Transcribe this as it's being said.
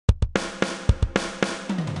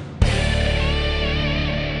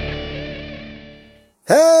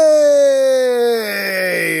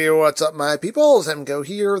what's up, my peoples? EmGo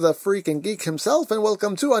here, the freaking geek himself, and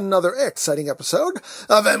welcome to another exciting episode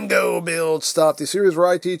of EmGo Build Stuff, the series where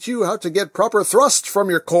I teach you how to get proper thrust from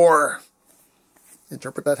your core.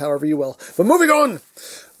 Interpret that however you will. But moving on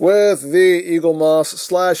with the Eaglemoss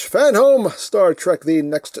 / Fanhome Star Trek The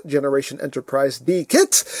Next Generation Enterprise D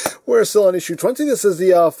kit. We're still on issue 20. This is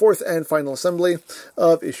the fourth and final assembly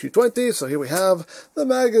of issue 20. So here we have the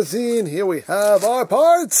magazine. Here we have our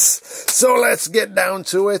parts. So let's get down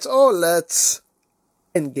to it. Oh, let's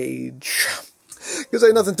engage. Because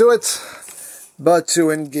ain't nothing to it but to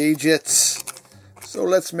engage it. So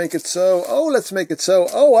let's make it so. Oh, let's make it so.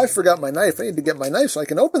 Oh, I forgot my knife. I need to get my knife so I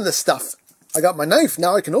can open this stuff. I got my knife.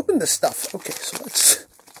 Now I can open this stuff. Okay, so let's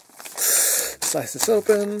slice this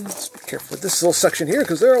open. Let's be careful with this little section here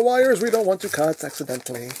because there are wires we don't want to cut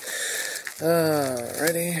accidentally.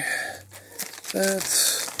 Alrighty.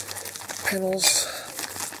 That's panels.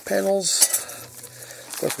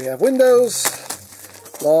 Of course, we have windows.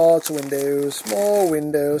 Lots of windows. More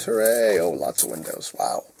windows. Hooray. Oh, lots of windows.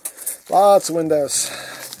 Wow. Lots of windows.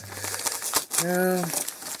 Yeah.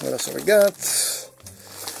 What else have we got?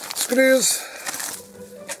 Screws.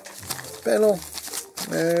 Panel.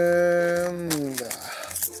 And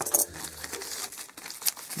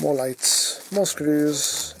more lights. More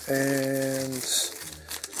screws. And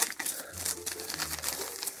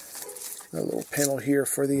a little panel here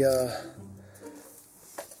for the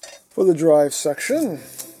drive section.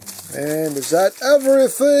 And is that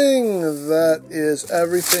everything? That is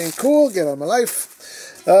everything. Cool. Get on my life.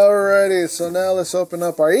 Alrighty, so now let's open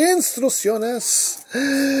up our instrucciones.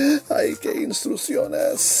 Ay, que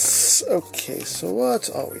instrucciones. Okay, so what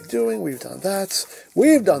are we doing? We've done that.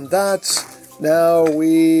 We've done that. Now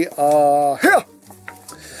we are here.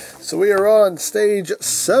 So we are on stage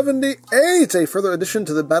 78. A further addition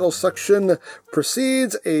to the battle section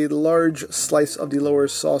proceeds. A large slice of the lower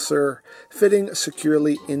saucer fitting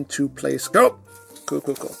securely into place. Go! Cool.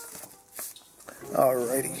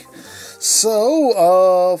 Alrighty.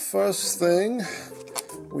 So, first thing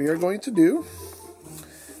we are going to do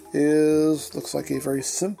is, looks like a very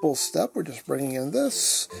simple step. We're just bringing in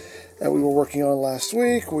this that we were working on last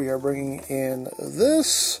week. We are bringing in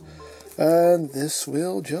this. And this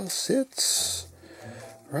will just sit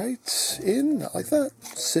right in, not like that.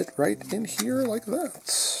 Sit right in here like that.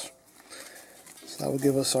 So that will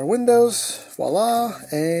give us our windows. Voila.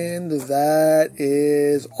 And that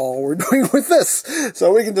is all we're doing with this.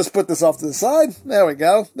 So we can just put this off to the side. There we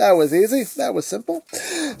go. That was easy. That was simple.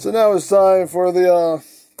 So now it's time for the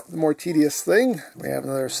more tedious thing. We have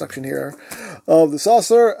another section here of the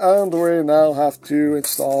saucer. And we now have to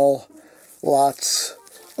install lots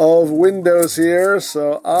of windows here,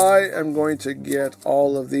 so I am going to get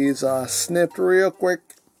all of these snipped real quick.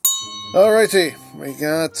 Alrighty, we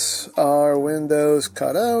got our windows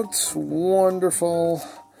cut out. Wonderful.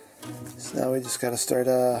 So now we just got to start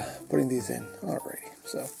putting these in. Alrighty,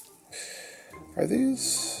 so are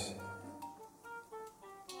these?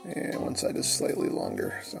 Yeah, one side is slightly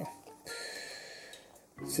longer, so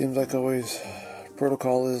it seems like always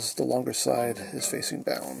protocol is the longer side is facing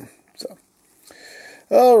down. So.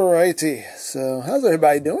 Alrighty, so how's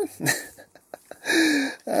everybody doing?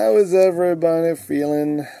 How is everybody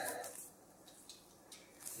feeling?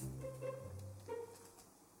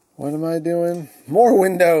 What am I doing? More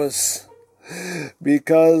windows!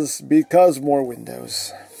 Because more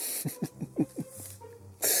windows.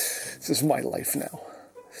 This is my life now.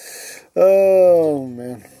 Oh,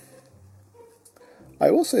 man.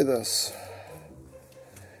 I will say this.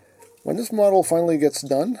 When this model finally gets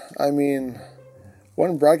done, I mean,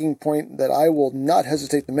 one bragging point that I will not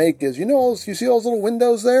hesitate to make is, you see those little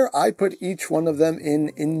windows there? I put each one of them in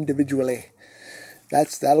individually.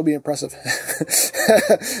 That'll be impressive.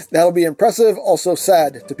 That'll be impressive, also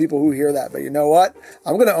sad to people who hear that. But you know what?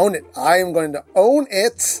 I'm going to own it. I am going to own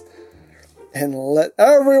it and let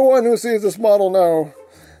everyone who sees this model know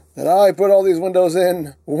that I put all these windows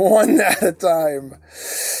in one at a time.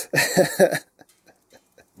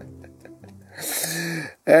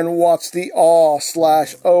 And watch the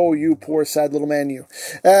oh, you poor sad little man, you.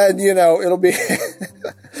 And, it'll be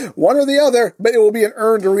one or the other, but it will be an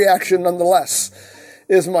earned reaction nonetheless,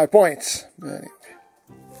 is my point. Anyway,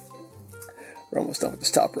 we're almost done with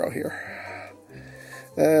this top row here.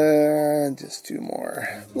 And just two more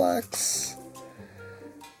blacks.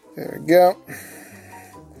 There we go.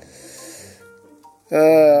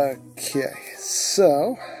 Okay,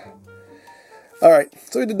 so alright,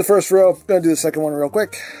 so we did the first row. I'm going to do the second one real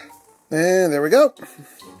quick. And there we go.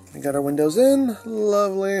 We got our windows in.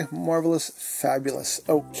 Lovely, marvelous, fabulous.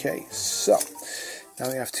 Okay, so now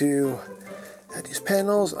we have to Add these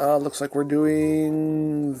panels. Looks like we're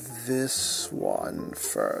doing this one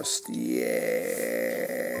first. Yes,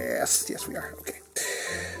 yes we are. Okay.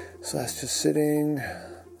 So that's just sitting.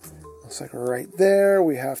 Looks like right there.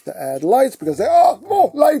 We have to add lights because there are more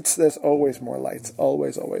lights. There's always more lights.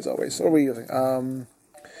 Always, always, always. So what are we using?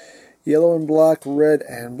 Yellow and black, red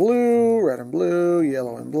and blue,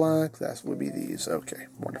 yellow and black. That would be these. Okay,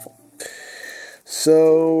 wonderful.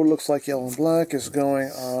 So looks like yellow and black is going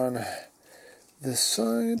on this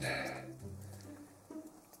side,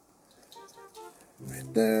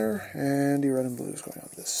 right there, and the red and blue is going on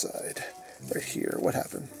this side, right here. What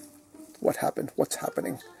happened? What happened? What's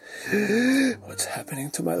happening? What's happening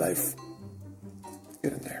to my life?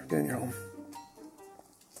 Get in there. Get in your home.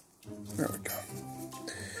 There we go.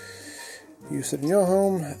 You sit in your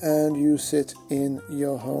home, and you sit in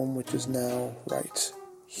your home, which is now right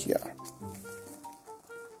here.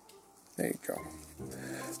 There you go.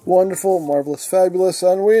 Wonderful, marvelous, fabulous,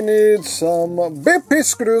 and we need some BP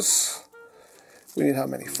screws. We need how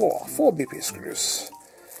many? 4. 4 BP screws.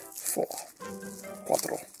 4. 4.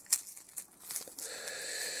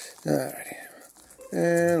 Alrighty.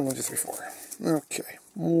 And 1, 2, 3, 4. Okay,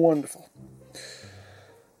 wonderful.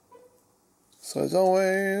 So as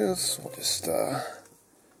always, we'll just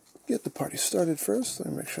get the party started first. Let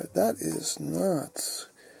me make sure that is not...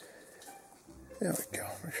 There we go.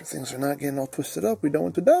 Make sure things are not getting all twisted up. We don't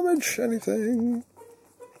want to damage anything.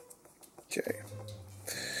 Okay.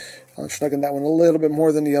 I'm snugging that one a little bit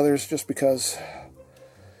more than the others just because I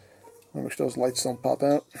want to make sure those lights don't pop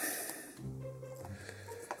out.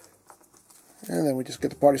 And then we just get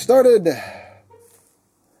the party started.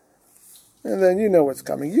 And then you know what's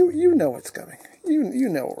coming. You know what's coming. You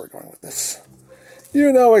know where we're going with this.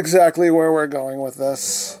 You know exactly where we're going with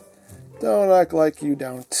this. Don't act like you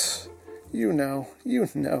don't. You know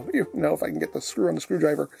if I can get the screw on the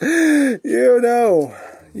screwdriver. You know.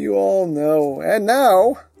 You all know. And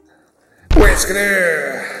now,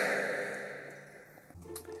 whisker.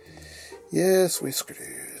 Yes, whisker.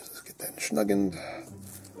 Let's get that snuggened.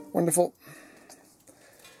 Wonderful.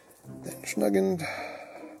 Then snuggened.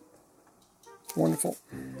 Wonderful.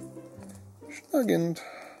 Snuggened.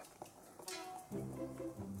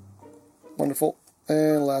 Wonderful.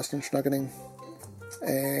 And last in snuggening.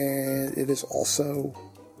 And it is also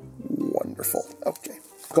wonderful. Okay,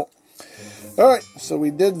 cool. Alright, so we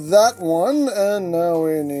did that one, and now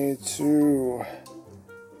we need to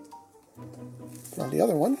put on the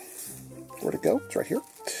other one. Where'd it go? It's right here.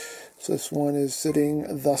 So this one is sitting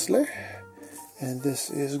thusly, and this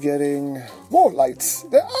is getting more lights.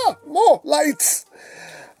 There are more lights!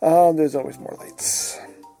 There's always more lights.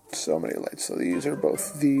 So many lights. So these are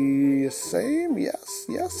both the same? Yes,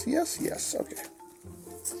 yes, yes, yes. Okay.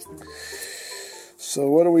 So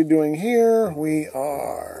what are we doing here? We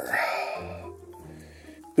are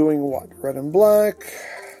doing what? Red and black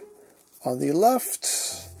on the left,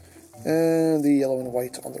 and the yellow and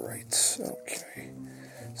white on the right. Okay.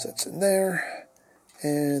 So that's in there,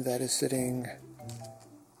 and that is sitting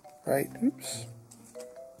right, oops,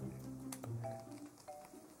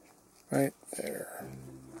 right there.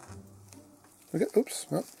 Okay, oops,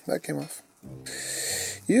 no, that came off.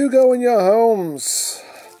 You go in your homes.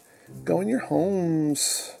 Go in your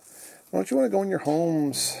homes. Why don't you want to go in your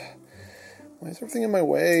homes? Why is everything in my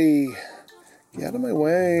way? Get out of my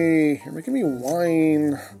way. You're making me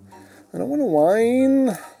whine. I don't want to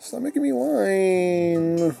whine. Stop making me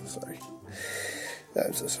whine. Sorry.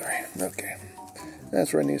 I'm so sorry. Okay.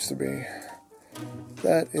 That's where it needs to be.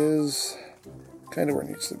 That is kind of where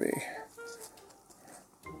it needs to be.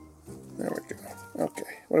 There we go.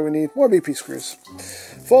 Okay. What do we need? More BP screws.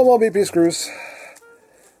 4 more BP screws.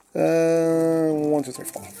 1, 2, 3,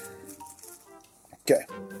 4. Okay.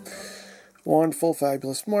 Wonderful,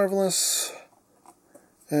 fabulous, marvelous.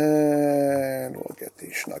 And we'll get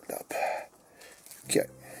these snugged up. Okay.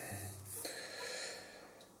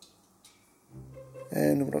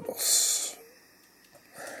 And número 2.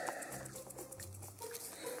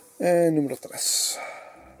 And número 3.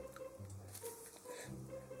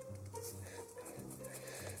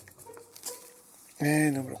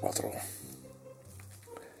 And número 4.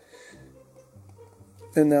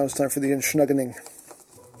 And now it's time for the Entschnuggening.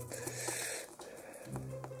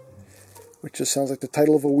 Which just sounds like the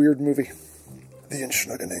title of a weird movie. The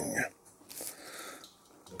Entschnuggening.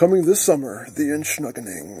 Coming this summer, the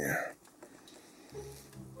Entschnuggening.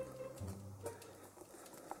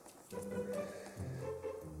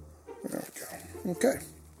 There we go. Okay.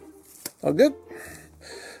 All good?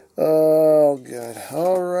 Oh, good.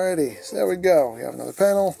 Alrighty. So there we go. We have another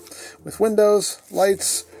panel with windows,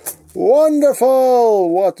 lights, Wonderful!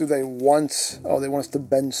 What do they want? Oh, they want us to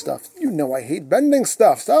bend stuff. You know I hate bending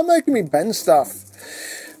stuff. Stop making me bend stuff.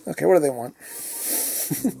 Okay, what do they want?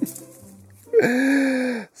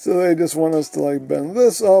 So they just want us to like bend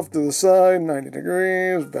this off to the side, 90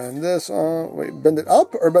 degrees, bend this on, wait, bend it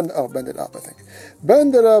up or bend it up, I think.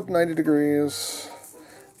 Bend it up 90 degrees,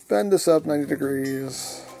 bend this up 90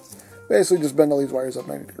 degrees. Basically just bend all these wires up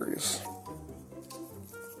 90 degrees.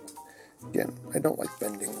 Again, I don't like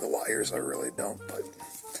bending the wires, I really don't, but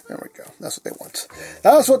there we go. That's what they want.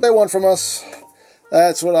 That's what they want from us.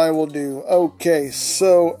 That's what I will do. Okay,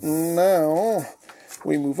 so now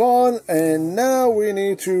we move on, and now we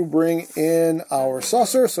need to bring in our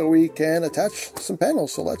saucer so we can attach some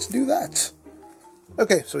panels. So let's do that.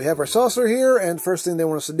 Okay, so we have our saucer here, and first thing they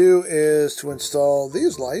want us to do is to install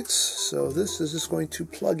these lights. So this is just going to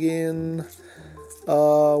plug in,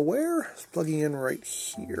 where? It's plugging in right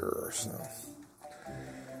here. So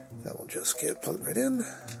that will just get plugged right in,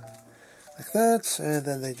 like that. And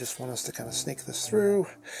then they just want us to kind of snake this through.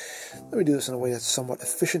 Let me do this in a way that's somewhat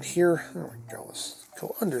efficient here. There we go. Let's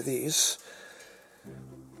go under these,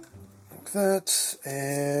 like that,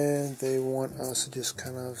 and they want us to just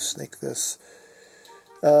kind of snake this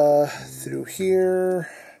through here,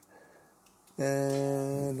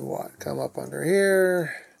 and what? Come up under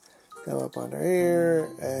here, come up under here,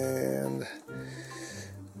 and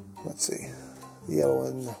let's see, the yellow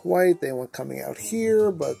and white they want coming out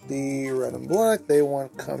here, but the red and black they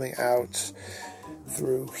want coming out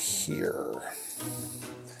through here.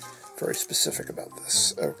 Very specific about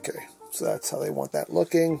this. Okay, so that's how they want that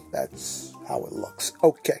looking. That's how it looks.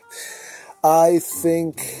 Okay, I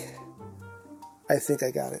think I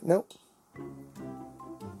got it. Nope.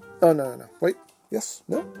 Oh, no. Wait. Yes.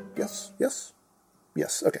 No. Yes. Yes.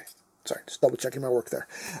 Yes. Okay. Sorry, just double checking my work there.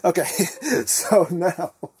 Okay, so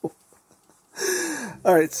now,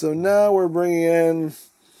 all right, so now we're bringing in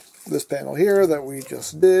this panel here that we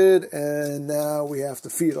just did, and now we have to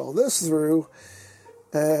feed all this through.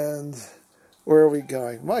 And where are we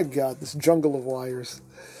going? My God, this jungle of wires.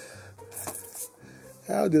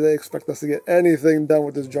 How do they expect us to get anything done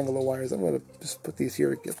with this jungle of wires? I'm going to just put these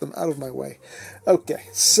here to get them out of my way. Okay,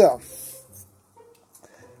 so.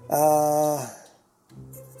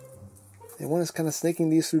 They want us kind of snaking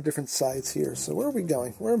these through different sides here. So where are we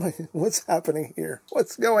going? Where am I? What's happening here?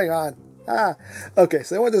 What's going on? Okay,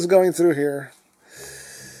 so they want this going through here.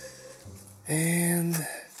 And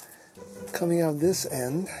coming out this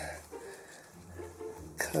end,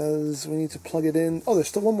 because we need to plug it in. Oh, there's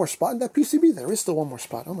still one more spot in that PCB. There is still one more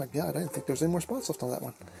spot. Oh my God, I didn't think there's any more spots left on that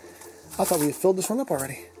one. I thought we had filled this one up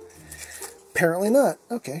already. Apparently not.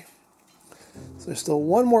 Okay. So there's still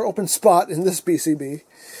one more open spot in this PCB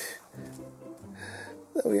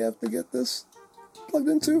that we have to get this plugged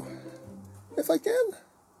into, if I can.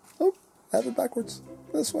 Oh, I have it backwards.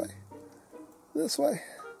 This way. This way.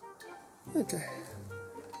 Okay.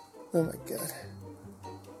 Oh my God.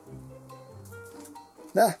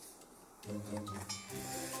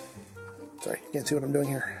 Sorry, you can't see what I'm doing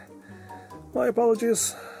here. My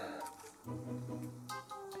apologies.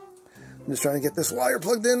 I'm just trying to get this wire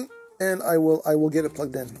plugged in, and I will get it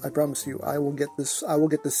plugged in. I promise you, I will get this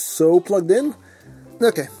so plugged in.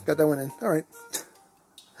 Okay, got that one in. All right.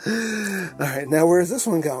 All right, now where is this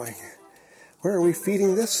one going? Where are we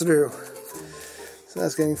feeding this through? So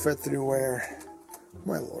that's getting fed through where?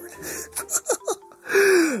 My Lord.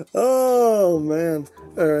 Oh, man.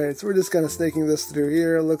 All right, so we're just kind of snaking this through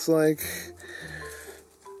here, it looks like.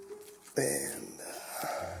 And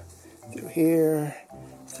through here,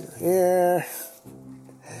 through here.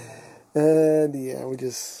 And yeah,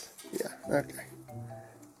 okay.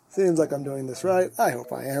 Seems like I'm doing this right. I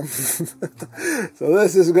hope I am. So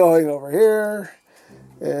this is going over here.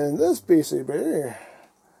 And this PCB,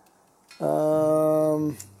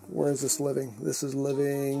 where is this living? This is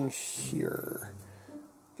living here.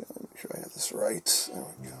 Okay, let me make sure I have this right. There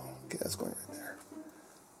we go. Okay, that's going right there.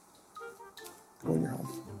 Go in your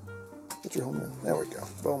home. Get your home in. There we go.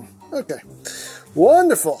 Boom. Okay.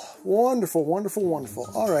 Wonderful. Wonderful, wonderful, wonderful.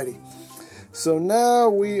 Alrighty. So now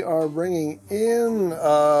we are bringing in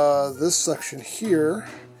this section here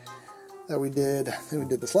that we did. I think we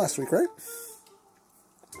did this last week, right?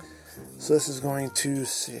 So this is going to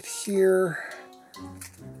sit here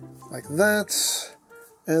like that,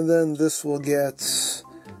 and then this will get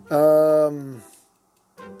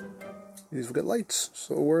these will get lights.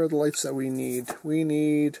 So where are the lights that we need? We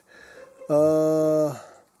need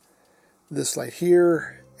this light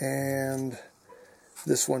here and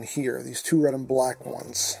this one here, these two red and black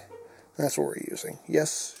ones. That's what we're using.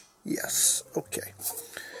 Yes, yes, okay.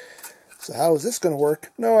 So how is this going to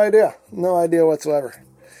work? No idea. No idea whatsoever.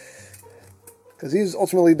 because these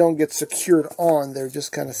ultimately don't get secured on. They're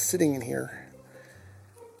just kind of sitting in here.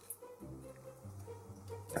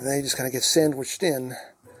 And they just kind of get sandwiched in.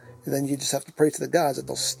 And then you just have to pray to the gods that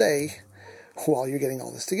they'll stay while you're getting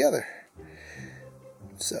all this together.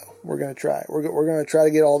 So, we're going to try. We're going to try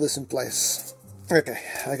to get all this in place. Okay,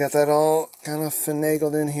 I got that all kind of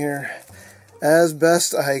finagled in here as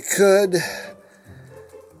best I could.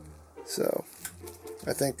 So,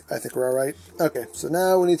 I think we're all right. Okay, so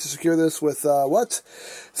now we need to secure this with, what?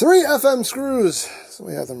 3 FKim screws. So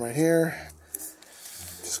we have them right here.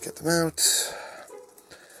 Just get them out.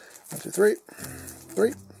 1, 2, 3.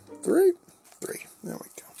 3. 3. 3. There we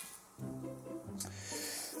go.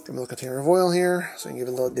 Give me a little container of oil here, so you can give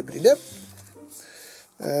it a little dippity dip.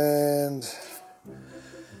 And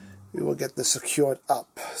we will get this secured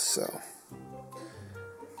up. So,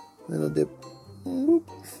 little dip, whoop,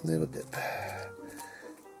 little dip.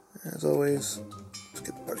 As always, let's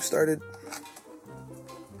get the party started.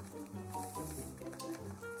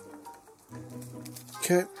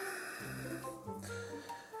 Okay.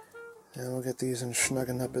 And we'll get these in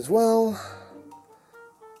snugging up as well.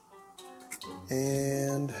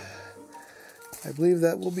 And I believe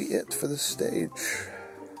that will be it for this stage.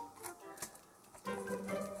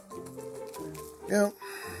 Yeah.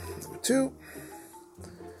 Number 2.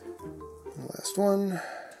 And the last one.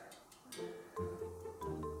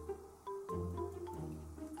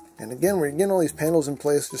 And again, we're getting all these panels in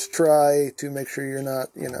place. Just try to make sure you're not,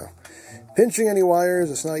 pinching any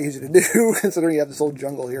wires. It's not easy to do considering you have this whole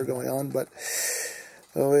jungle here going on, but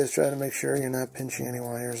always try to make sure you're not pinching any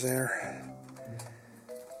wires there.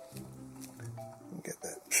 Get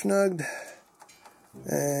that snugged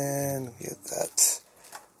and get that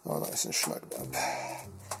all nice and snugged up.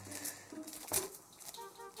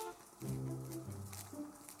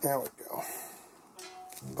 There we go.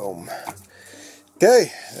 Boom.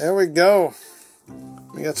 Okay, there we go.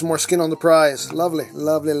 We got some more skin on the prize. Lovely,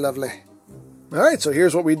 lovely, lovely. Alright, so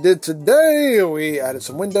here's what we did today. We added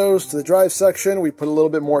some windows to the drive section. We put a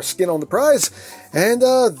little bit more skin on the prize. And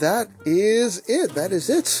that is it. That is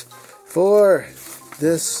it for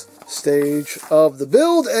this stage of the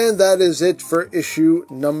build. And that is it for issue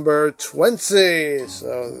number 20.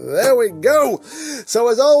 So there we go. So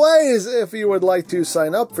as always, if you would like to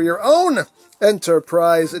sign up for your own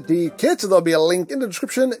Enterprise D kit, there'll be a link in the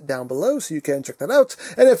description down below so you can check that out.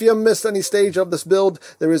 And if you missed any stage of this build,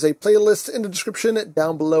 there is a playlist in the description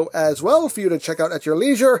down below as well for you to check out at your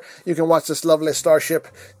leisure. You can watch this lovely starship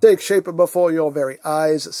take shape before your very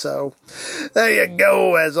eyes. So there you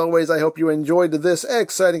go. As always, I hope you enjoyed this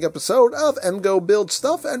exciting episode of EmGo Build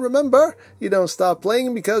Stuff. And remember, you don't stop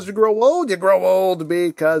playing because you grow old. You grow old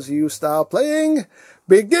because you stop playing.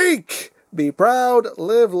 Be geek! Be proud,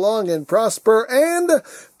 live long and prosper, and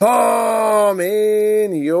palm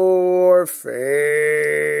in your face.